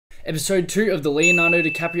Episode 2 of the Leonardo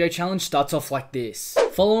DiCaprio challenge starts off like this.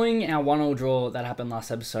 Following our 1-1 draw that happened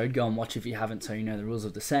last episode, go and watch if you haven't so you know the rules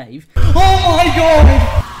of the save. Oh my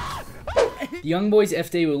god! The young boys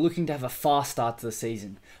FD were looking to have a fast start to the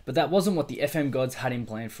season, but that wasn't what the FM gods had in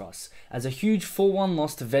plan for us, as a huge 4-1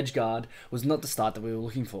 loss to Vegguard was not the start that we were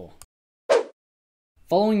looking for.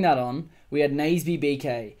 Following that on, we had Naseby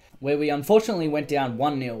BK, where we unfortunately went down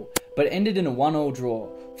 1-0, but ended in a 1-1 draw,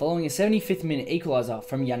 following a 75th minute equaliser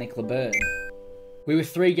from Yannick Lebert. We were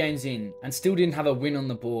 3 games in, and still didn't have a win on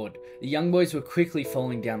the board. The young boys were quickly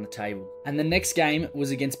falling down the table. And the next game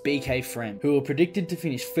was against BK Frem, who were predicted to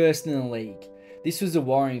finish first in the league. This was a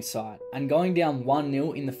worrying sight, and going down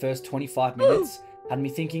 1-0 in the first 25 minutes had me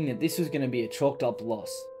thinking that this was going to be a chalked up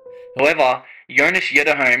loss. However, Jonas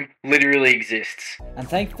Yederholm literally exists. And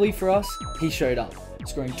thankfully for us, he showed up,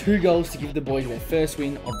 scoring 2 goals to give the boys their first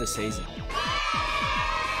win of the season.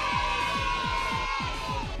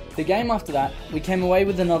 The game after that, we came away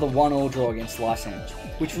with another 1-1 draw against Lysange,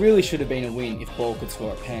 which really should have been a win if Ball could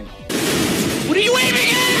score a pen. What are you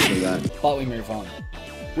aiming at? But we move on.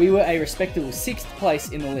 We were a respectable 6th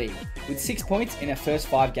place in the league, with 6 points in our first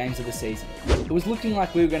 5 games of the season. It was looking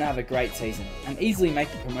like we were going to have a great season, and easily make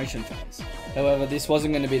the promotion phase. However, this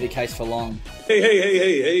wasn't going to be the case for long.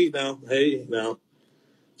 Hey now.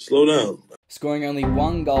 Slow down. Scoring only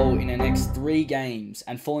 1 goal in our next 3 games,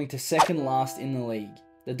 and falling to second last in the league.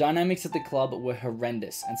 The dynamics at the club were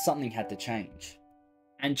horrendous, and something had to change.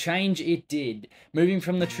 And change it did, moving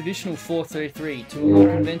from the traditional 4-3-3 to a more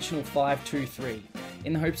conventional 5-2-3,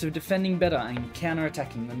 in the hopes of defending better and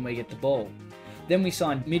counter-attacking when we get the ball. Then we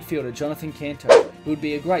signed midfielder Jonathan Canto, who would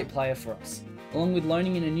be a great player for us, along with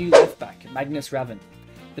loaning in a new left-back, Magnus Raven.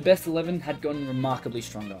 The best 11 had gotten remarkably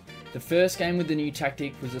stronger. The first game with the new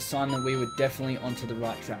tactic was a sign that we were definitely onto the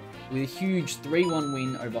right track, with a huge 3-1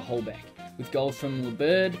 win over Holbeck, with goals from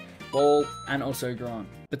Lebert, Ball, and also Gron.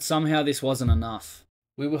 But somehow this wasn't enough.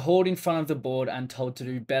 We were hauled in front of the board and told to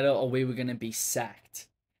do better or we were going to be sacked.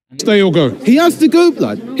 Stay or go. He has to go,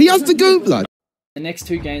 blood. He has to go, blood. The next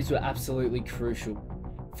 2 games were absolutely crucial.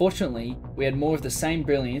 Fortunately, we had more of the same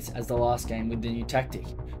brilliance as the last game with the new tactic,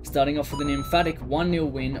 starting off with an emphatic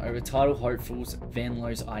 1-0 win over title hopefuls Van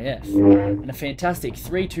Loos IF, and a fantastic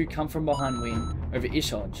 3-2 come from behind win over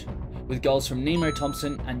Ishoj, with goals from Nemo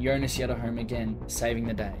Thompson and Jonas Yederholm again saving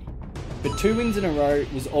the day. But 2 wins in a row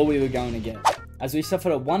was all we were going to get, as we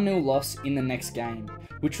suffered a 1-0 loss in the next game,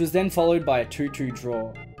 which was then followed by a 2-2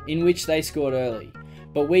 draw, in which they scored early,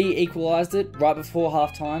 but we equalised it right before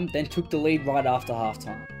half-time, then took the lead right after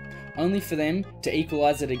half-time, only for them to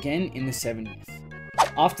equalise it again in the 70th.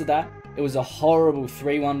 After that, it was a horrible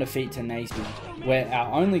 3-1 defeat to Naseby, where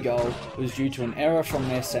our only goal was due to an error from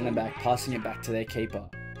their centre-back passing it back to their keeper.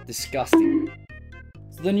 Disgusting.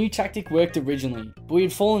 So the new tactic worked originally, but we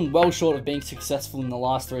had fallen well short of being successful in the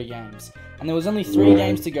last 3 games, and there was only 3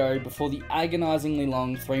 games to go before the agonisingly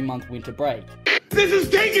long 3-month winter break. This is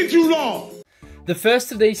taking too long! The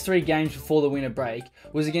first of these 3 games before the winter break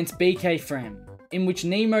was against BK Frem, in which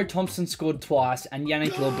Nemo Thompson scored twice and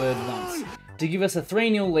Yannick Lebert once, to give us a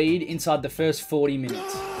 3-0 lead inside the first 40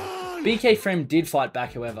 minutes. BK Frem did fight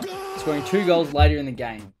back however, scoring 2 goals later in the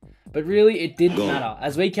game. But really it didn't matter,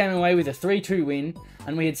 as we came away with a 3-2 win,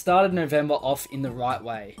 and we had started November off in the right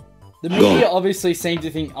way. The media obviously seemed to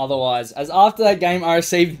think otherwise, as after that game I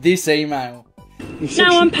received this email.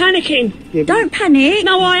 Now I'm panicking. Don't panic.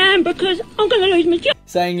 No, I am, because I'm going to lose my job.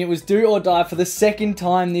 Saying it was do or die for the 2nd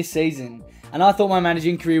time this season, and I thought my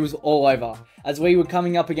managing career was all over, as we were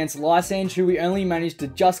coming up against Lysange, who we only managed to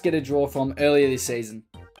just get a draw from earlier this season.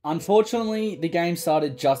 Unfortunately, the game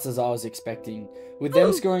started just as I was expecting, with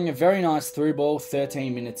them scoring a very nice through ball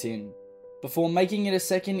 13 minutes in, before making it a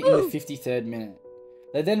second in the 53rd minute.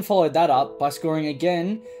 They then followed that up by scoring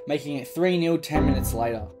again, making it 3-0 10 minutes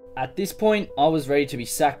later. At this point, I was ready to be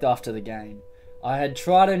sacked after the game. I had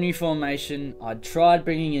tried a new formation, I'd tried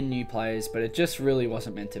bringing in new players, but it just really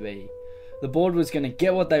wasn't meant to be. The board was going to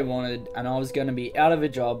get what they wanted, and I was going to be out of a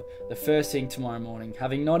job the first thing tomorrow morning,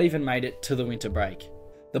 having not even made it to the winter break.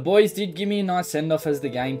 The boys did give me a nice send-off as the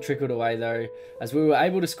game trickled away though, as we were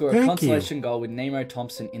able to score a consolation goal with Nemo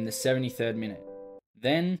Thompson in the 73rd minute.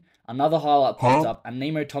 Then, another highlight popped up and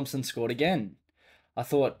Nemo Thompson scored again. I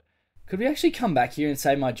thought, could we actually come back here and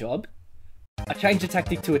save my job? I changed the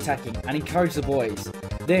tactic to attacking and encouraged the boys.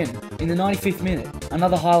 Then, in the 95th minute,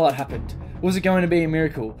 another highlight happened. Was it going to be a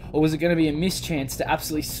miracle, or was it going to be a missed chance to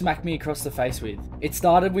absolutely smack me across the face with? It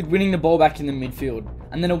started with winning the ball back in the midfield,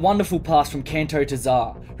 and then a wonderful pass from Canto to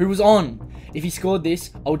Zar, who was on. If he scored this,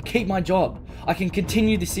 I would keep my job. I can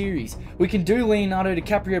continue the series. We can do Leonardo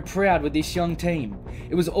DiCaprio proud with this young team.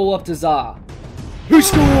 It was all up to Zar. Who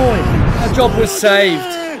scored? Our job was saved.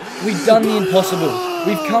 We've done the impossible.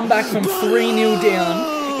 We've come back from 3-0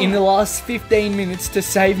 down in the last 15 minutes to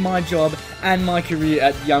save my job and my career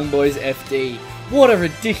at Young Boys FD. What a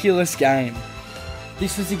ridiculous game.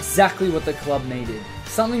 This was exactly what the club needed.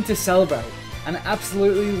 Something to celebrate, and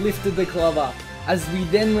absolutely lifted the club up, as we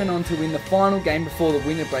then went on to win the final game before the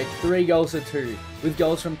winter break 3-2, with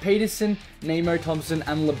goals from Peterson, Nemo Thompson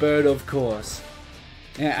and Lebert, of course.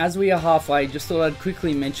 Now, as we are halfway, just thought I'd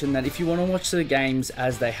quickly mention that if you want to watch the games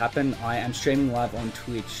as they happen, I am streaming live on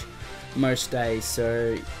Twitch most days,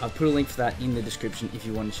 so I've put a link for that in the description if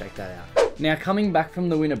you want to check that out. Now, coming back from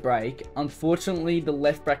the winter break, unfortunately the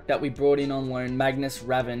left back that we brought in on loan, Magnus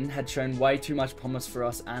Raven, had shown way too much promise for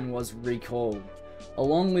us and was recalled,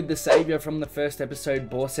 along with the saviour from the first episode,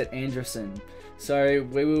 Borset Anderson. So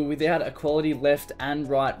we were without a quality left and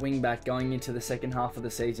right wing back going into the second half of the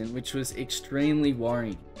season, which was extremely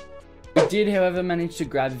worrying. We did, however, manage to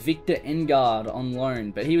grab Victor Engard on loan,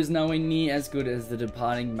 but he was nowhere near as good as the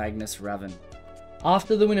departing Magnus Raven.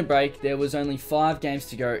 After the winter break, there was only 5 games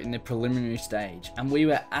to go in the preliminary stage, and we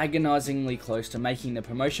were agonisingly close to making the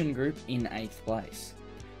promotion group in 8th place.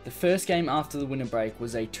 The first game after the winter break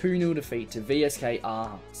was a 2-0 defeat to VSK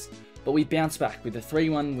Aarhus, but we bounced back with a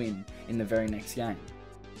 3-1 win in the very next game.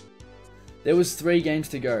 There was 3 games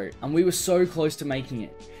to go, and we were so close to making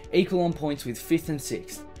it, equal on points with 5th and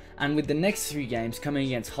 6th, and with the next 3 games coming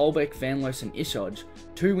against Holbeck, Vanloos and Ishoj,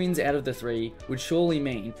 2 wins out of the 3 would surely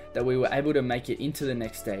mean that we were able to make it into the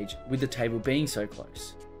next stage, with the table being so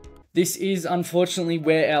close. This is unfortunately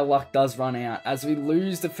where our luck does run out, as we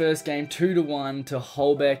lose the first game 2-1 to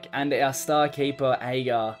Holbeck, and our star keeper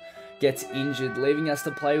Agar gets injured, leaving us to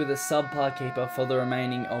play with a subpar keeper for the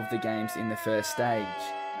remaining of the games in the first stage.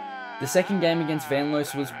 The second game against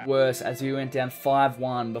Vanloos was worse, as we went down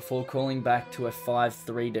 5-1 before calling back to a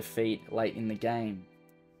 5-3 defeat late in the game.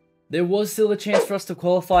 There was still a chance for us to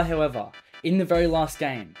qualify, however, in the very last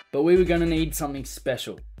game, but we were going to need something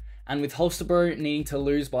special, and with Holstebro needing to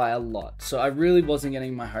lose by a lot, so I really wasn't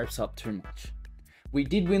getting my hopes up too much. We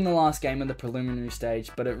did win the last game of the preliminary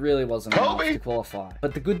stage, but it really wasn't enough to qualify.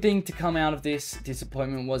 But the good thing to come out of this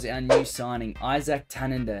disappointment was our new signing, Isaac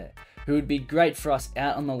Tannender, who would be great for us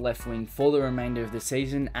out on the left wing for the remainder of the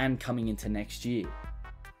season and coming into next year.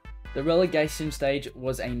 The relegation stage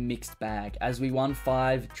was a mixed bag, as we won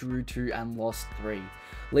 5, drew 2 and lost 3,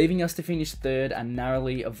 leaving us to finish 3rd and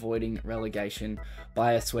narrowly avoiding relegation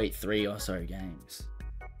by a sweet 3 or so games.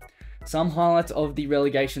 Some highlights of the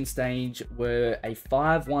relegation stage were a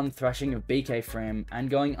 5-1 thrashing of BK Frem and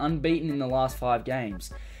going unbeaten in the last 5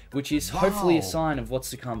 games, which is hopefully a sign of what's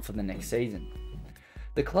to come for the next season.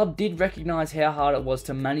 The club did recognise how hard it was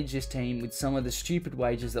to manage this team with some of the stupid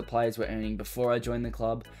wages that players were earning before I joined the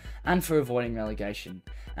club and for avoiding relegation,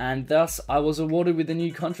 and thus I was awarded with a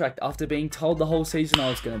new contract after being told the whole season I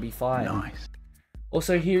was going to be fired. Nice.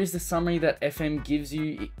 Also, here is the summary that FM gives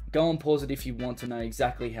you. Go and pause it if you want to know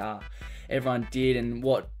exactly how everyone did and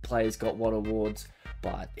what players got what awards,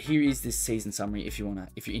 but here is this season summary if you're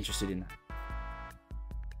interested in that.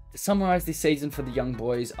 To summarise this season for the young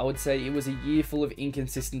boys, I would say it was a year full of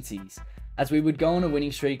inconsistencies, as we would go on a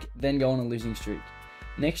winning streak, then go on a losing streak.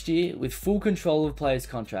 Next year, with full control of players'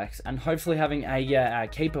 contracts and hopefully having our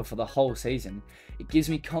keeper for the whole season, it gives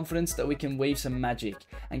me confidence that we can weave some magic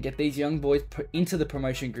and get these young boys into the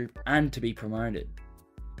promotion group and to be promoted.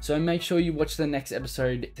 So make sure you watch the next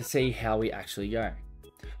episode to see how we actually go.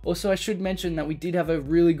 Also, I should mention that we did have a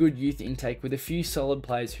really good youth intake with a few solid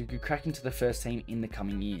players who could crack into the first team in the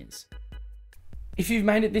coming years. If you've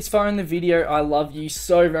made it this far in the video, I love you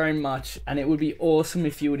so very much, and it would be awesome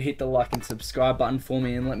if you would hit the like and subscribe button for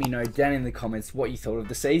me and let me know down in the comments what you thought of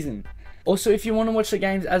the season. Also, if you want to watch the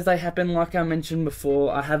games as they happen, like I mentioned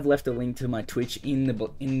before, I have left a link to my Twitch in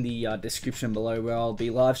the description below, where I'll be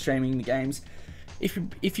live streaming the games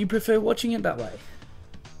if you prefer watching it that way.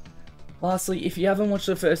 Lastly, if you haven't watched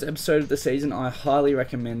the first episode of the season, I highly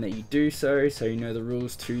recommend that you do so you know the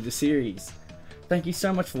rules to the series. Thank you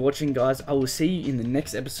so much for watching, guys. I will see you in the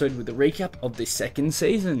next episode with a recap of the second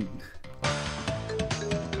season.